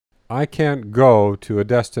I can't go to a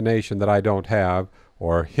destination that I don't have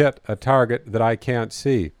or hit a target that I can't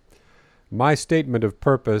see. My statement of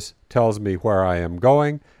purpose tells me where I am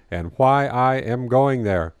going and why I am going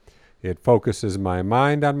there. It focuses my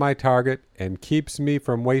mind on my target and keeps me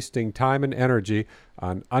from wasting time and energy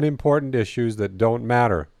on unimportant issues that don't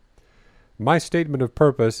matter. My statement of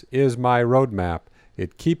purpose is my roadmap.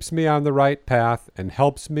 It keeps me on the right path and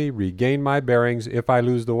helps me regain my bearings if I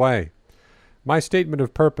lose the way. My statement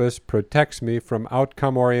of purpose protects me from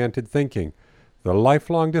outcome-oriented thinking. The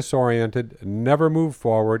lifelong disoriented never move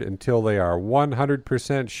forward until they are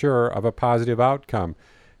 100% sure of a positive outcome.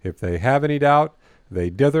 If they have any doubt,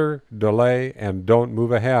 they dither, delay, and don't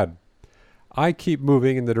move ahead. I keep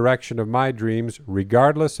moving in the direction of my dreams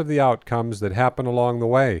regardless of the outcomes that happen along the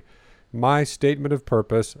way. My statement of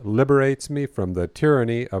purpose liberates me from the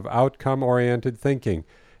tyranny of outcome-oriented thinking.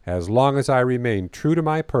 As long as I remain true to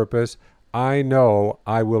my purpose, I know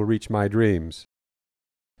I will reach my dreams.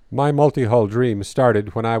 My multi-hull dream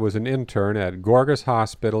started when I was an intern at Gorgas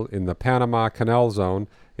Hospital in the Panama Canal Zone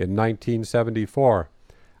in 1974.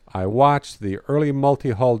 I watched the early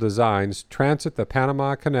multi-hull designs transit the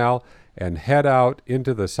Panama Canal and head out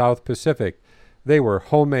into the South Pacific. They were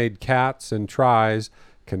homemade cats and tries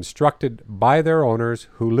constructed by their owners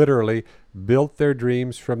who literally built their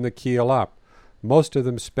dreams from the keel up. Most of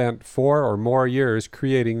them spent 4 or more years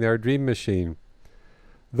creating their dream machine.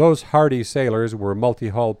 Those hardy sailors were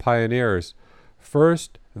multi-hull pioneers.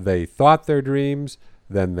 First, they thought their dreams,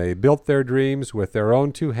 then they built their dreams with their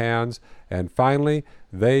own 2 hands, and finally,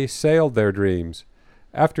 they sailed their dreams.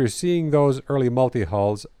 After seeing those early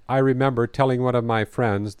multi-hulls, I remember telling one of my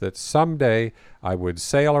friends that someday I would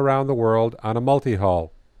sail around the world on a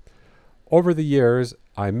multi-hull. Over the years,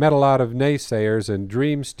 I met a lot of naysayers and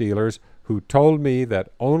dream stealers who told me that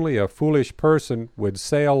only a foolish person would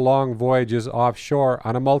sail long voyages offshore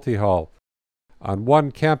on a multi-hull. On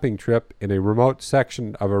one camping trip in a remote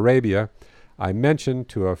section of Arabia, I mentioned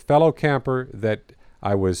to a fellow camper that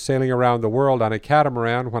I was sailing around the world on a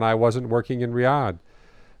catamaran when I wasn't working in Riyadh.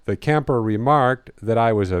 The camper remarked that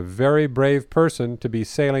I was a very brave person to be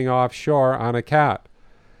sailing offshore on a cat.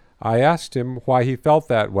 I asked him why he felt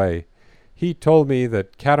that way. He told me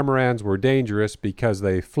that catamarans were dangerous because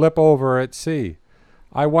they flip over at sea.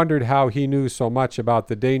 I wondered how he knew so much about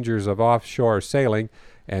the dangers of offshore sailing,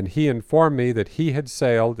 and he informed me that he had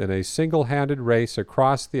sailed in a single-handed race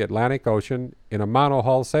across the Atlantic Ocean in a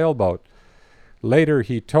monohull sailboat. Later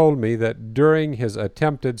he told me that during his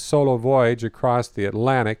attempted solo voyage across the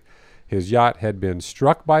Atlantic, his yacht had been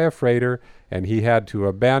struck by a freighter and he had to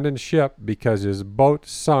abandon ship because his boat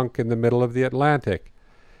sunk in the middle of the Atlantic.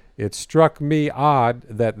 It struck me odd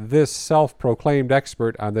that this self-proclaimed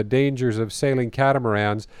expert on the dangers of sailing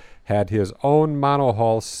catamarans had his own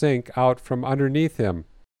monohull sink out from underneath him.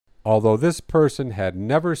 Although this person had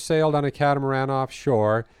never sailed on a catamaran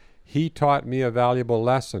offshore, he taught me a valuable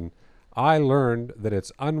lesson. I learned that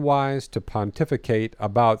it's unwise to pontificate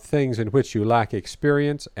about things in which you lack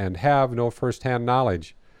experience and have no first-hand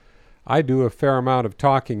knowledge. I do a fair amount of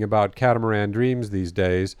talking about catamaran dreams these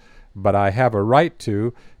days, but I have a right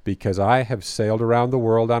to because I have sailed around the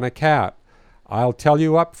world on a cat. I'll tell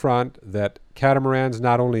you up front that catamarans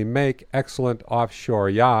not only make excellent offshore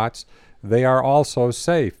yachts, they are also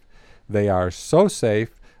safe. They are so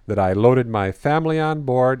safe that I loaded my family on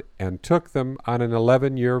board and took them on an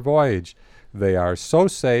 11-year voyage. They are so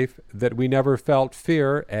safe that we never felt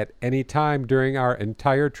fear at any time during our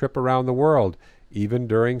entire trip around the world, even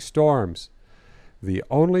during storms. The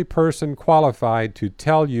only person qualified to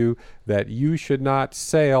tell you that you should not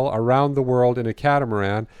sail around the world in a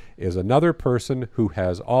catamaran is another person who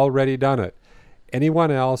has already done it.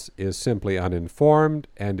 Anyone else is simply uninformed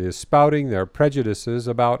and is spouting their prejudices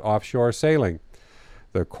about offshore sailing.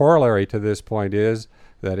 The corollary to this point is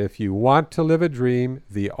that if you want to live a dream,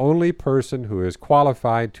 the only person who is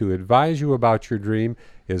qualified to advise you about your dream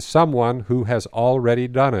is someone who has already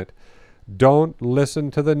done it. Don't listen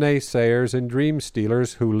to the naysayers and dream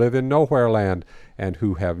stealers who live in nowhere land and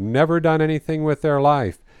who have never done anything with their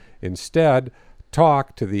life. Instead,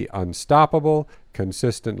 talk to the unstoppable,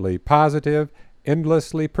 consistently positive,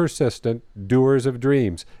 endlessly persistent doers of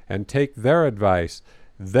dreams and take their advice.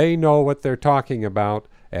 They know what they're talking about,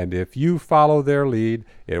 and if you follow their lead,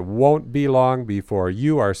 it won't be long before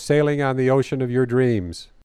you are sailing on the ocean of your dreams.